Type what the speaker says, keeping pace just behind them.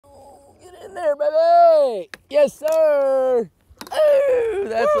in there, baby. Yes, sir. Ooh,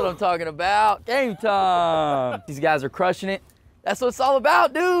 that's what I'm talking about. Game time. These guys are crushing it. That's what it's all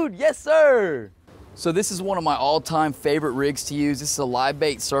about, dude. Yes, sir. So this is one of my all-time favorite rigs to use. This is a live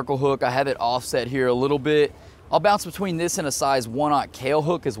bait circle hook. I have it offset here a little bit. I'll bounce between this and a size 1/0 Kale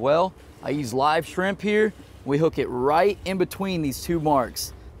hook as well. I use live shrimp here. We hook it right in between these two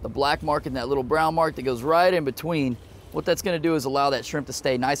marks. The black mark and that little brown mark that goes right in between. What that's gonna do is allow that shrimp to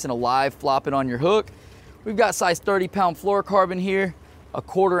stay nice and alive, flopping on your hook. We've got size 30-pound fluorocarbon here, a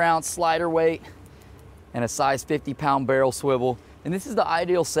 1/4 ounce slider weight, and a size 50-pound barrel swivel. And this is the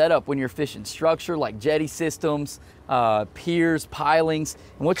ideal setup when you're fishing structure like jetty systems, piers, pilings.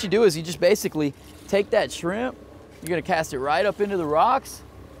 And what you do is you just basically take that shrimp, you're gonna cast it right up into the rocks,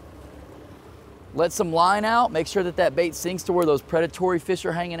 let some line out, make sure that that bait sinks to where those predatory fish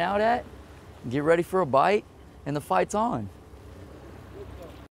are hanging out at, and get ready for a bite, and the fight's on.